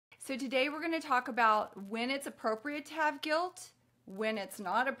So today we're going to talk about when it's appropriate to have guilt, when it's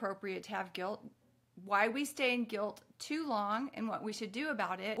not appropriate to have guilt, why we stay in guilt too long and what we should do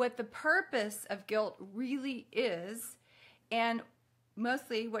about it, what the purpose of guilt really is, and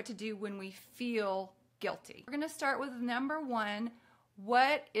mostly what to do when we feel guilty. We're going to start with number one.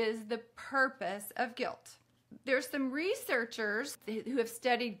 What is the purpose of guilt? There's some researchers who have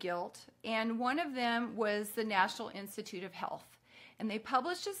studied guilt, and one of them was the National Institute of Health. And they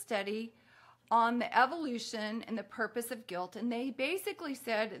published a study on the evolution and the purpose of guilt. And they basically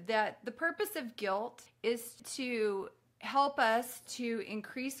said that the purpose of guilt is to help us to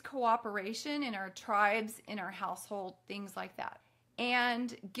increase cooperation in our tribes, in our household, things like that.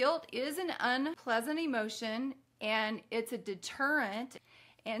 And guilt is an unpleasant emotion, and it's a deterrent.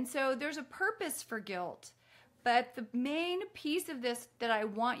 And so there's a purpose for guilt. But the main piece of this that I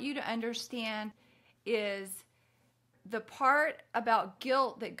want you to understand is the part about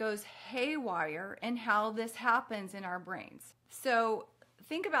guilt that goes haywire and how this happens in our brains. So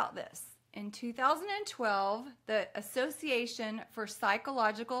think about this. In 2012, the Association for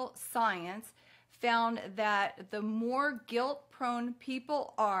Psychological Science found that the more guilt-prone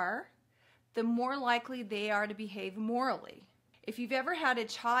people are, the more likely they are to behave morally. If you've ever had a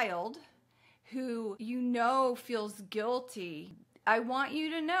child who you know feels guilty, I want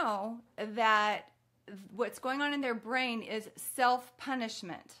you to know that what's going on in their brain is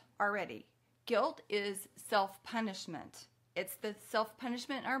self-punishment already. Guilt is self-punishment. It's the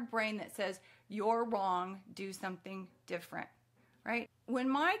self-punishment in our brain that says, you're wrong, do something different, right? When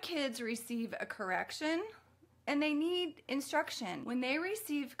my kids receive a correction, and they need instruction, when they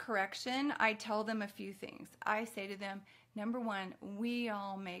receive correction, I tell them a few things. I say to them, number one, we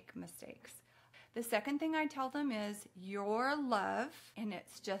all make mistakes. The second thing I tell them is, you're loved, and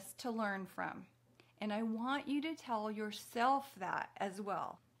it's just to learn from. And I want you to tell yourself that as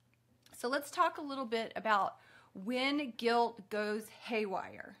well. So let's talk a little bit about when guilt goes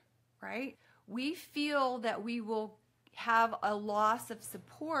haywire, right? We feel that we will have a loss of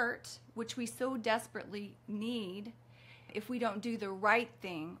support, which we so desperately need, if we don't do the right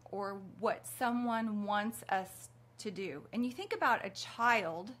thing or what someone wants us to do. And you think about a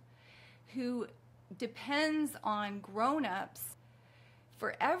child who depends on grown-ups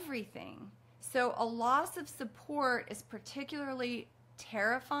for everything. So a loss of support is particularly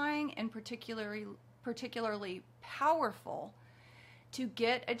terrifying and particularly powerful to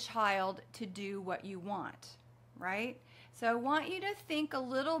get a child to do what you want, right? So I want you to think a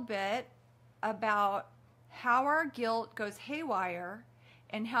little bit about how our guilt goes haywire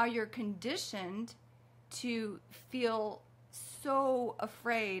and how you're conditioned to feel so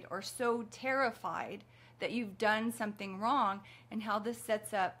afraid or so terrified that you've done something wrong, and how this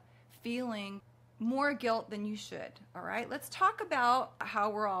sets up feeling more guilt than you should. All right, let's talk about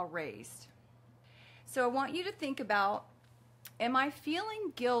how we're all raised. So I want you to think about, am I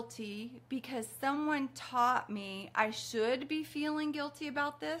feeling guilty because someone taught me I should be feeling guilty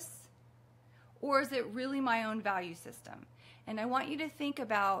about this? Or is it really my own value system? And I want you to think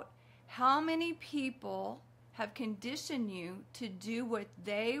about how many people have conditioned you to do what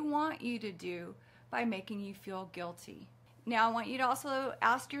they want you to do by making you feel guilty. Now, I want you to also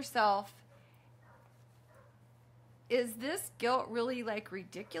ask yourself, is this guilt really like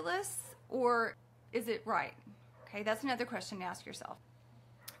ridiculous, or is it right? Okay, that's another question to ask yourself.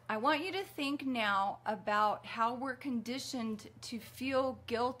 I want you to think now about how we're conditioned to feel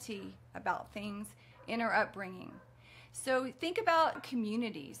guilty about things in our upbringing. So think about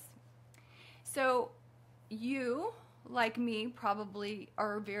communities. So you, like me, probably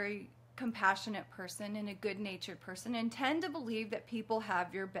are a very compassionate person and a good-natured person and tend to believe that people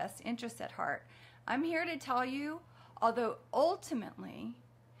have your best interests at heart. I'm here to tell you, although ultimately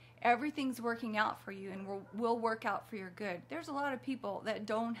everything's working out for you and will work out for your good, there's a lot of people that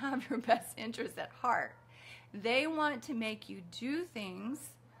don't have your best interests at heart. They want to make you do things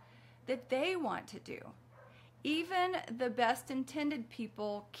that they want to do. Even the best intended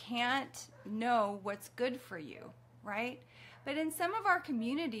people can't know what's good for you, right? But in some of our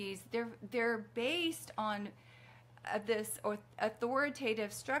communities, they're based on this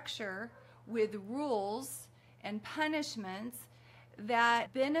authoritative structure with rules and punishments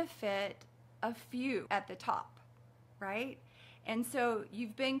that benefit a few at the top, right? And so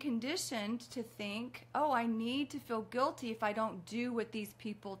you've been conditioned to think, oh, I need to feel guilty if I don't do what these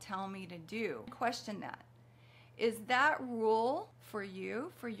people tell me to do. Question that. Is that rule for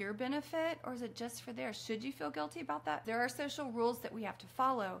you, for your benefit, or is it just for theirs? Should you feel guilty about that? There are social rules that we have to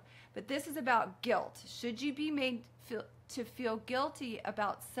follow, but this is about guilt. Should you be made to feel guilty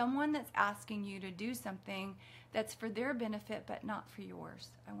about someone that's asking you to do something that's for their benefit but not for yours.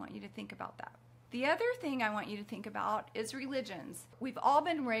 I want you to think about that. The other thing I want you to think about is religions. We've all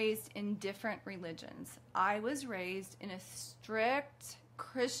been raised in different religions. I was raised in a strict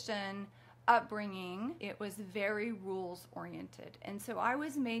Christian upbringing. It was very rules oriented. And so I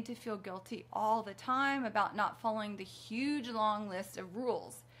was made to feel guilty all the time about not following the huge long list of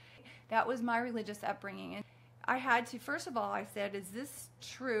rules. That was my religious upbringing. And I had to, first of all, I said, is this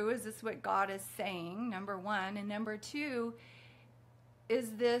true? Is this what God is saying? Number one. And number two, is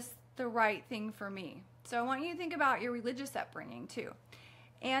this the right thing for me? So I want you to think about your religious upbringing too.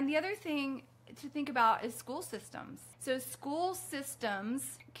 And the other thing to think about is school systems. So school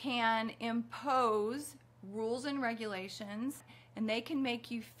systems can impose rules and regulations, and they can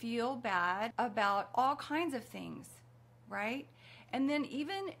make you feel bad about all kinds of things, right? And then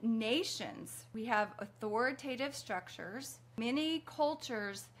even nations, we have authoritative structures. Many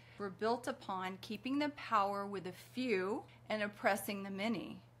cultures were built upon keeping the power with a few and oppressing the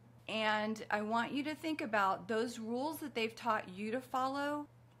many. And I want you to think about those rules that they've taught you to follow.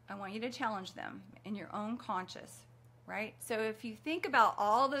 I want you to challenge them in your own conscious, right? So if you think about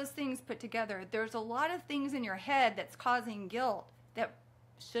all those things put together, there's a lot of things in your head that's causing guilt that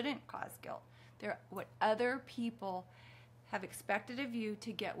shouldn't cause guilt. They're what other people have expected of you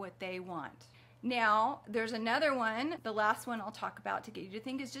to get what they want. Now, there's another one. The last one I'll talk about to get you to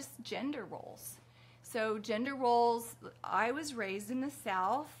think is just gender roles. So gender roles, I was raised in the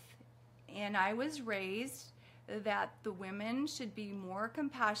South, and I was raised that the women should be more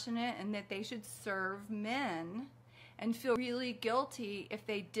compassionate and that they should serve men and feel really guilty if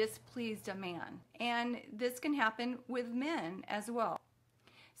they displeased a man. And this can happen with men as well.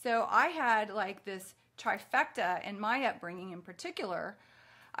 So I had like this trifecta in my upbringing in particular.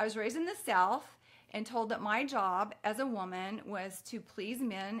 I was raised in the South and told that my job as a woman was to please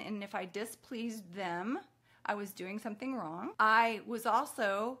men, and if I displeased them, I was doing something wrong. I was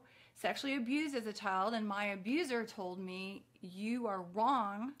also sexually abused as a child, and my abuser told me, you are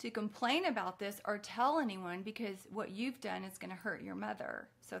wrong to complain about this or tell anyone because what you've done is going to hurt your mother.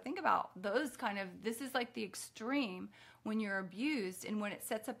 So think about those kind of, this is like the extreme when you're abused and when it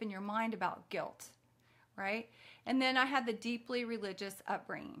sets up in your mind about guilt, right? And then I had the deeply religious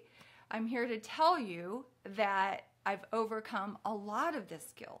upbringing. I'm here to tell you that I've overcome a lot of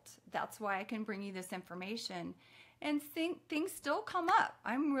this guilt. That's why I can bring you this information. And things still come up.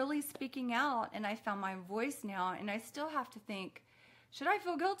 I'm really speaking out, and I found my voice now, and I still have to think, should I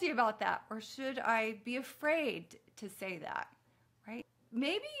feel guilty about that, or should I be afraid to say that, right?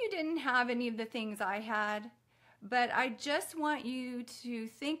 Maybe you didn't have any of the things I had, but I just want you to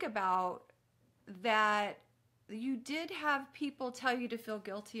think about that you did have people tell you to feel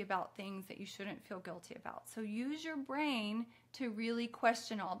guilty about things that you shouldn't feel guilty about. So use your brain to really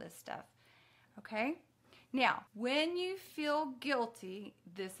question all this stuff, okay? Now, when you feel guilty,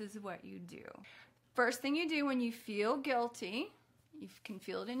 this is what you do. First thing you do when you feel guilty, you can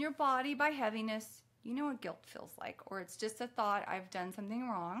feel it in your body by heaviness. You know what guilt feels like, or it's just a thought, I've done something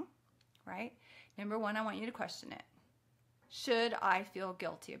wrong, right? Number one, I want you to question it. Should I feel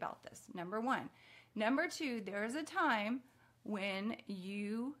guilty about this? Number one. Number two, there is a time when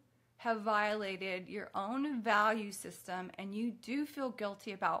you have violated your own value system and you do feel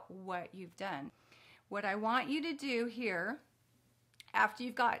guilty about what you've done. What I want you to do here, after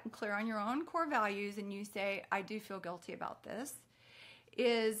you've gotten clear on your own core values and you say, I do feel guilty about this,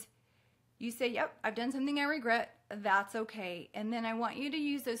 is you say, yep, I've done something I regret, that's okay. And then I want you to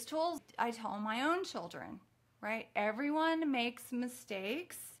use those tools I tell my own children, right? Everyone makes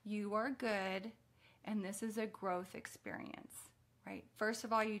mistakes, you are good, and this is a growth experience, right? First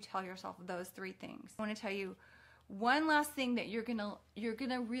of all, you tell yourself those three things. I want to tell you one last thing that you're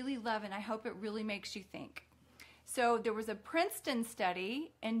gonna really love, and I hope it really makes you think. So there was a Princeton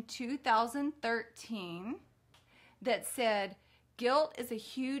study in 2013 that said guilt is a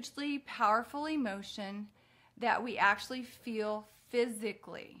hugely powerful emotion that we actually feel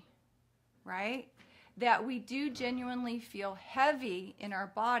physically, right? That we do genuinely feel heavy in our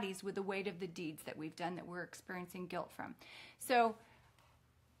bodies with the weight of the deeds that we've done that we're experiencing guilt from. So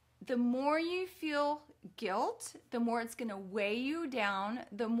the more you feel guilt, the more it's going to weigh you down,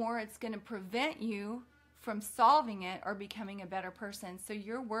 the more it's going to prevent you from solving it or becoming a better person. So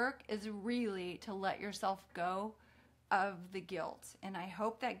your work is really to let yourself go of the guilt. And I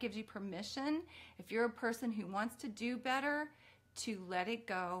hope that gives you permission, if you're a person who wants to do better, to let it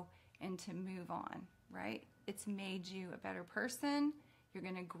go and to move on, right? It's made you a better person. You're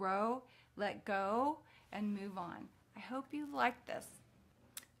going to grow, let go, and move on. I hope you like this.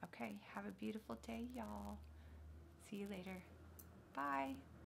 Okay, have a beautiful day, y'all. See you later. Bye.